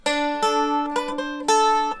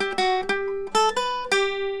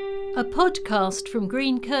podcast from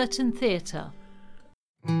Green Curtain Theatre.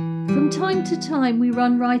 From time to time we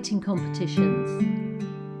run writing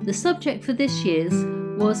competitions. The subject for this year's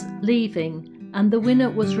was Leaving, and the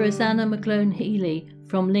winner was Rosanna McGlone Healy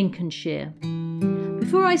from Lincolnshire.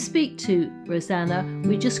 Before I speak to Rosanna,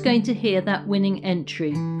 we're just going to hear that winning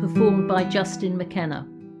entry performed by Justin McKenna.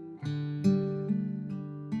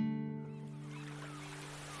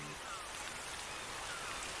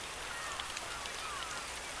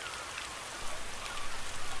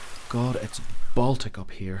 God, it's Baltic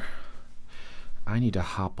up here. I need to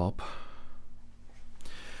hop up.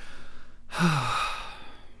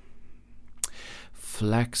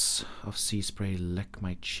 Flecks of sea spray lick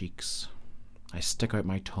my cheeks. I stick out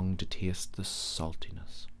my tongue to taste the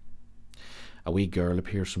saltiness. A wee girl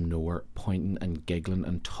appears from nowhere, pointing and giggling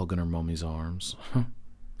and tugging her mummy's arms.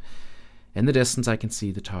 In the distance I can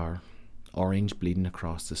see the tower, orange bleeding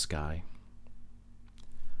across the sky.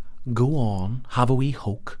 Go on, have a wee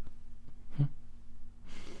hoke.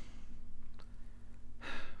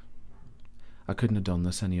 I couldn't have done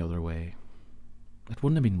this any other way. It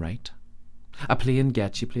wouldn't have been right. A plane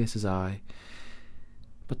gets you places, aye.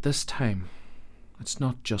 But this time, it's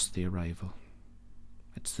not just the arrival.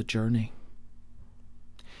 It's the journey.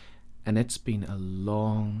 And it's been a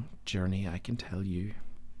long journey, I can tell you.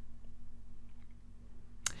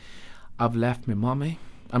 I've left me mommy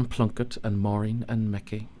and Plunkett and Maureen and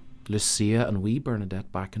Mickey, Lucia and wee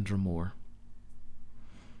Bernadette back in Dromore.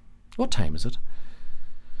 What time is it?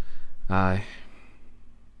 Aye.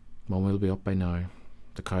 Mum will be up by now.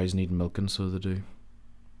 The cows need milking, so they do.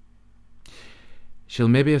 She'll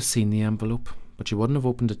maybe have seen the envelope, but she wouldn't have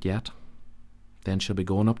opened it yet. Then she'll be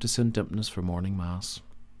going up to St. Dimnus for morning mass.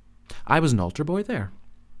 I was an altar boy there,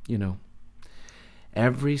 you know.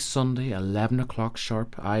 Every Sunday, 11 o'clock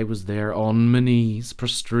sharp, I was there on my knees,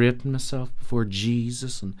 prostrating myself before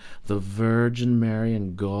Jesus and the Virgin Mary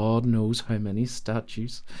and God knows how many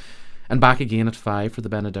statues. And back again at 5 for the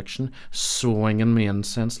benediction, swinging me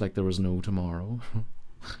incense like there was no tomorrow.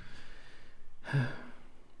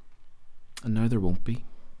 And now there won't be.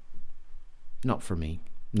 Not for me.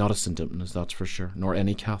 Not at St. Dimnus, that's for sure, nor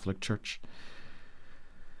any Catholic church.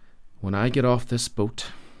 When I get off this boat,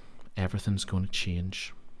 everything's going to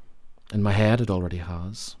change. In my head, it already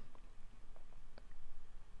has.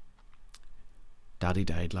 Daddy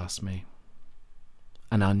died last May.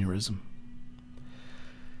 An aneurysm.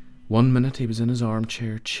 1 minute he was in his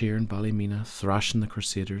armchair cheering Ballymena, thrashing the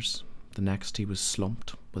Crusaders. The next he was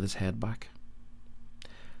slumped with his head back.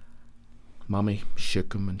 Mommy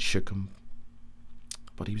shook him,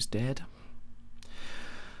 but he was dead.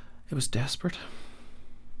 It was desperate.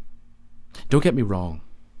 Don't get me wrong,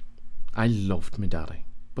 I loved me daddy,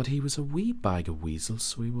 but he was a wee bag of weasels,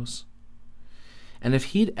 so he was. And if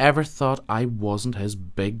he'd ever thought I wasn't his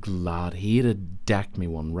big lad, he'd have decked me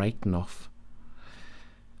one right enough.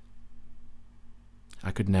 I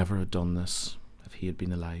could never have done this if he had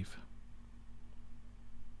been alive.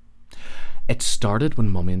 It started when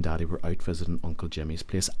Mummy and Daddy were out visiting Uncle Jimmy's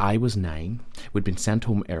place. I was 9. We'd been sent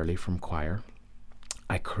home early from choir.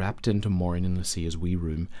 I crept into Maureen and Lucia's wee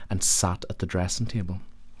room and sat at the dressing table.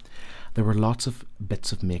 There were lots of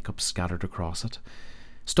bits of makeup scattered across it.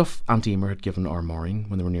 Stuff Aunt Emer had given our Maureen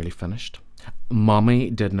when they were nearly finished. Mummy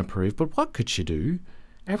didn't approve, but what could she do?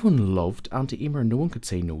 Everyone loved Aunt Emer. No one could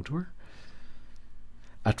say no to her.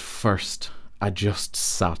 At first, I just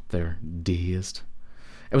sat there, dazed.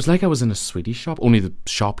 It was like I was in a sweetie shop, only the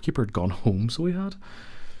shopkeeper had gone home, so he had.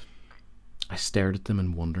 I stared at them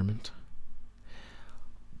in wonderment.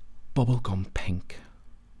 Bubblegum pink,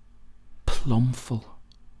 plumful,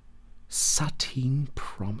 sateen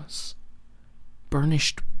promise,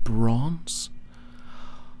 burnished bronze,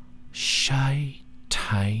 shy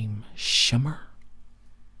time shimmer.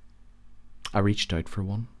 I reached out for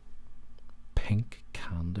one. Pink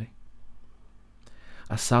candy.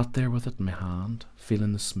 I sat there with it in my hand,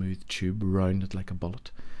 feeling the smooth tube round it like a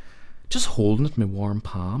bullet, just holding it in my warm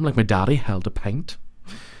palm like my daddy held a pint.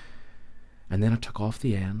 And then I took off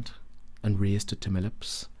the end and raised it to my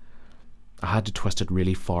lips. I had to twist it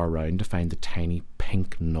really far round to find the tiny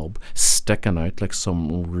pink nub sticking out like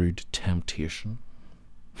some rude temptation.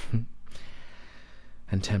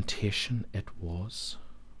 And temptation it was.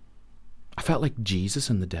 I felt like Jesus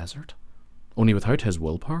in the desert, only without his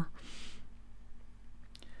willpower.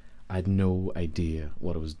 I had no idea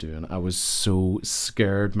what I was doing. I was so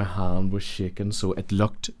scared, my hand was shaking, so it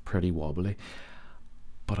looked pretty wobbly.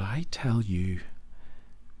 But I tell you,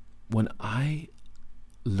 when I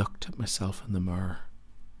looked at myself in the mirror,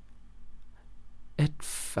 it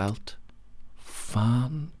felt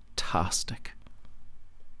fantastic.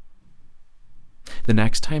 The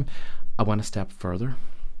next time, I went a step further.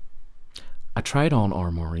 I tried on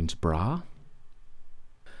our Maureen's bra.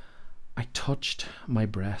 I touched my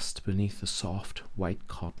breast beneath the soft white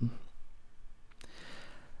cotton.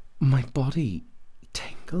 My body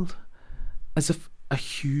tingled as if a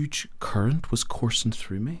huge current was coursing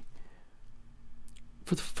through me.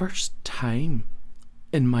 For the first time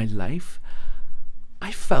in my life,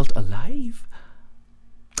 I felt alive.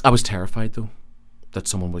 I was terrified, though, that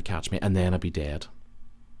someone would catch me and then I'd be dead.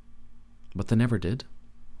 But they never did,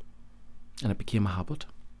 and it became a habit.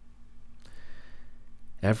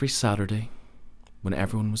 Every Saturday, when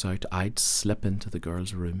everyone was out, I'd slip into the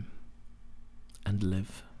girls' room and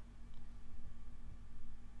live.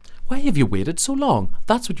 Why have you waited so long?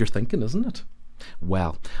 That's what you're thinking, isn't it?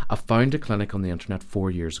 Well, I found a clinic on the internet 4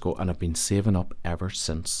 years ago and I've been saving up ever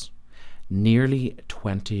since. Nearly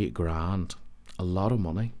 20 grand. A lot of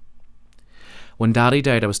money. When Daddy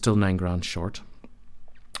died, I was still 9 grand short.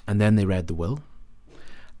 And then they read the will.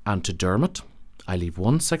 And to Dermot, I leave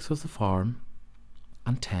 1/6 of the farm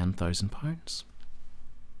and £10,000.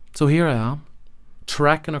 So here I am,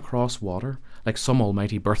 trekking across water like some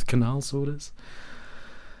almighty birth canal, so it is.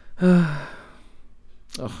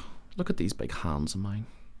 Look at these big hands of mine.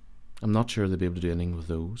 I'm not sure they'll be able to do anything with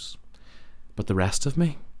those. But the rest of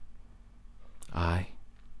me? Aye.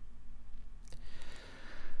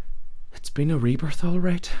 It's been a rebirth, all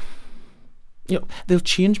right. They'll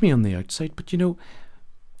change me on the outside, but it'll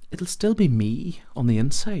still be me on the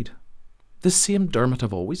inside. The same Dermot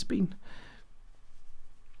I've always been.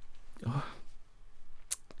 Oh.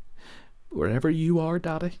 Wherever you are,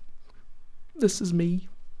 Daddy, this is me.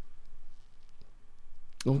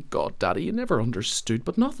 Oh God, Daddy, you never understood,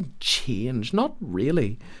 but nothing changed, not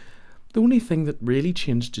really. The only thing that really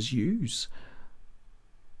changed is yous.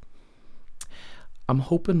 I'm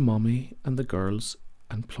hoping Mummy and the girls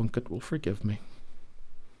and Plunkett will forgive me.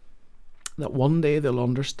 That one day they'll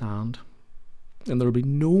understand and there'll be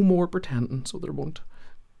no more pretending, so there won't.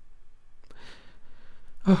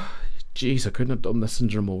 Oh, jeez, I couldn't have done this in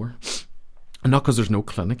Dromore. And not because there's no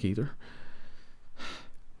clinic either.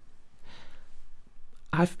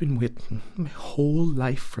 I've been waiting my whole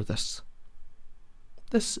life for this.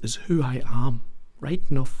 This is who I am, right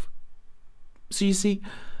enough. So you see,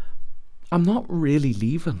 I'm not really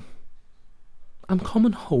leaving. I'm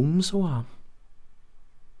coming home, so I am.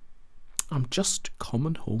 I'm just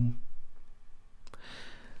coming home.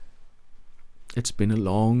 It's been a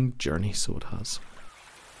long journey, so it has.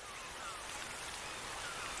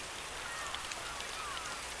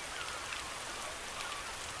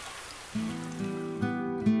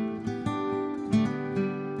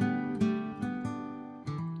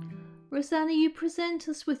 Rosanna, you present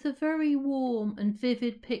us with a very warm and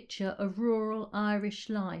vivid picture of rural Irish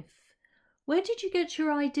life. Where did you get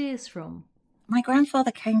your ideas from? My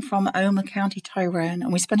grandfather came from Omagh, County Tyrone,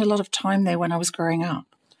 and we spent a lot of time there when I was growing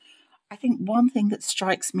up. I think one thing that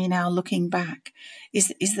strikes me now looking back is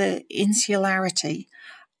the insularity.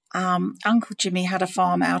 Uncle Jimmy had a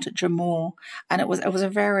farm out at Dromore, and it was a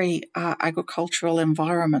very agricultural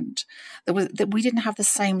environment. We didn't have the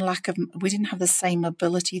same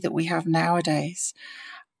ability that we have nowadays.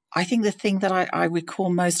 I think the thing that I recall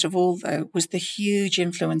most of all, though, was the huge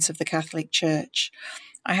influence of the Catholic Church.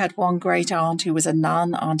 I had one great aunt who was a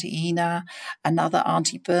nun, Auntie Ina, another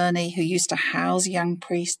Auntie Bernie, who used to house young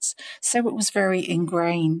priests, so it was very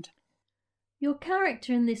ingrained. Your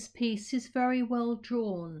character in this piece is very well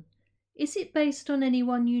drawn. Is it based on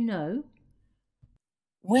anyone you know?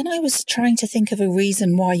 When I was trying to think of a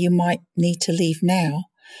reason why you might need to leave now,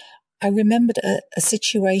 I remembered a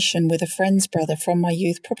situation with a friend's brother from my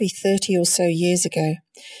youth, probably 30 or so years ago,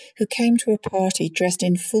 who came to a party dressed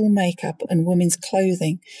in full makeup and women's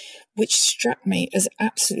clothing, which struck me as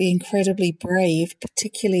absolutely incredibly brave,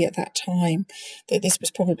 particularly at that time, that this was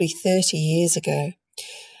probably 30 years ago.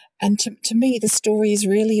 And to me, the story is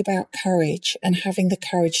really about courage and having the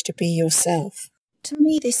courage to be yourself. To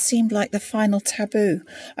me, this seemed like the final taboo.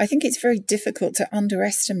 I think it's very difficult to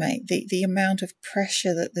underestimate the amount of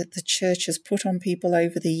pressure that the church has put on people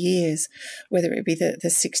over the years, whether it be the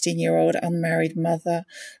 16-year-old unmarried mother,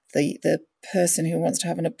 the person who wants to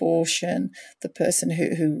have an abortion, the person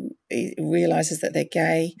who realises that they're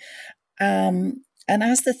gay. And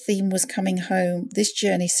as the theme was coming home, this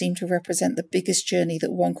journey seemed to represent the biggest journey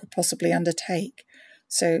that one could possibly undertake.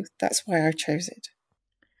 So that's why I chose it.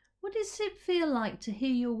 What does it feel like to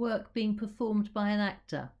hear your work being performed by an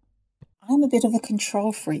actor? I'm a bit of a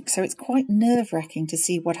control freak, so it's quite nerve-wracking to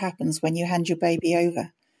see what happens when you hand your baby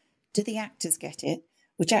over. Do the actors get it?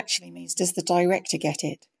 Which actually means, does the director get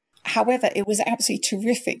it? However, it was absolutely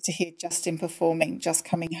terrific to hear Justin performing Just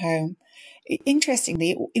Coming Home.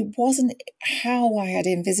 Interestingly, it wasn't how I had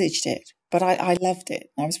envisaged it, but I loved it.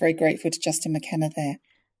 I was very grateful to Justin McKenna there.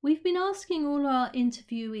 We've been asking all our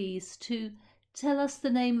interviewees to tell us the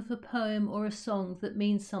name of a poem or a song that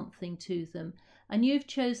means something to them, and you've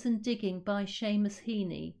chosen Digging by Seamus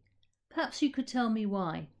Heaney. Perhaps you could tell me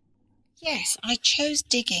why. Yes, I chose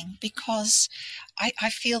Digging because I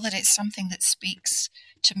feel that it's something that speaks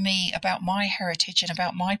to me about my heritage and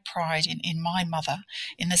about my pride in my mother,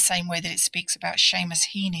 in the same way that it speaks about Seamus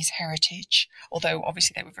Heaney's heritage, although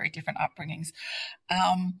obviously they were very different upbringings.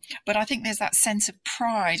 But I think there's that sense of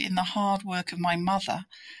pride in the hard work of my mother,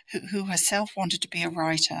 who herself wanted to be a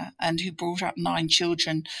writer and who brought up 9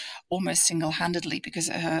 children almost single-handedly because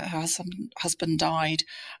her husband died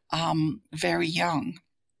very young.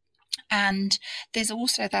 And there's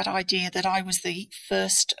also that idea that I was the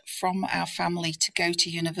first from our family to go to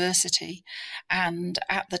university. And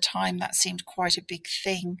at the time, that seemed quite a big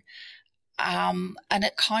thing. And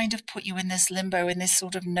it kind of put you in this limbo, in this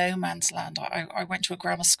sort of no man's land. I went to a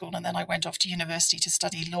grammar school and then I went off to university to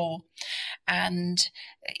study law. And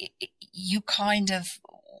you kind of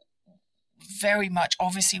very much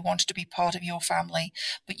obviously wanted to be part of your family,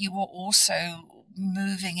 but you were also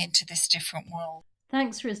moving into this different world.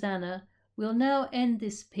 Thanks, Rosanna. We'll now end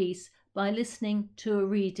this piece by listening to a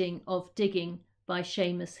reading of Digging by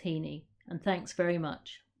Seamus Heaney. And thanks very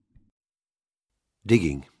much.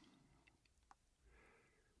 Digging.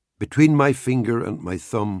 Between my finger and my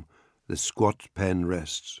thumb the squat pen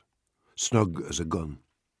rests, snug as a gun.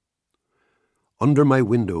 Under my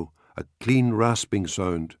window a clean rasping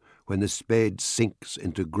sound when the spade sinks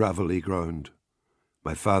into gravelly ground.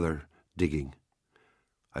 My father digging.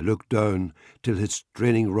 I look down till his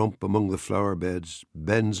straining rump among the flower beds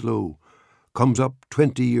bends low, comes up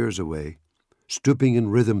 20 years away, stooping in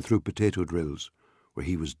rhythm through potato drills where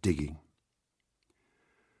he was digging.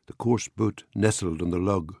 The coarse boot nestled on the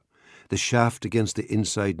lug, the shaft against the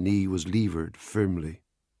inside knee was levered firmly.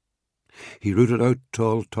 He rooted out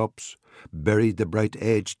tall tops, buried the bright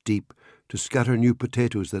edge deep to scatter new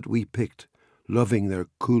potatoes that we picked, loving their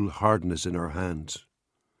cool hardness in our hands.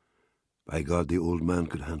 By God, the old man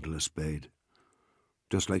could handle a spade,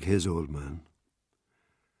 just like his old man.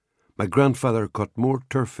 My grandfather cut more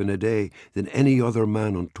turf in a day than any other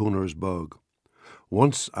man on Toner's bog.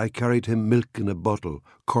 Once I carried him milk in a bottle,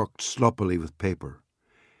 corked sloppily with paper.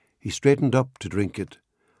 He straightened up to drink it,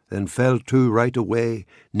 then fell to right away,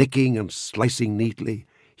 nicking and slicing neatly,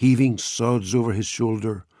 heaving sods over his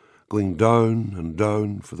shoulder, going down and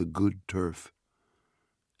down for the good turf.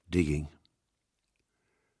 Digging.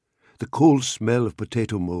 The cold smell of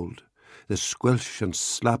potato mould, the squelch and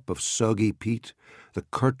slap of soggy peat, the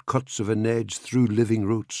curt cuts of an edge through living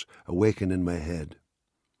roots awaken in my head.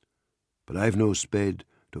 But I've no spade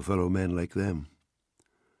to follow men like them.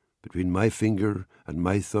 Between my finger and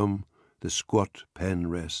my thumb the squat pen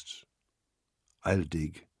rests. I'll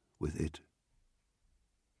dig with it.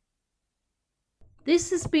 This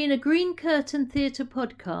has been a Green Curtain Theatre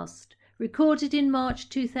podcast, recorded in March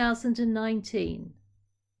 2019.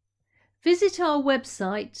 Visit our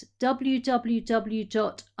website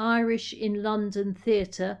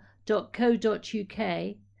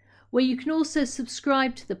www.irishinlondontheatre.co.uk, where you can also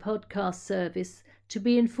subscribe to the podcast service to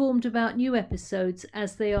be informed about new episodes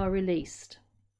as they are released.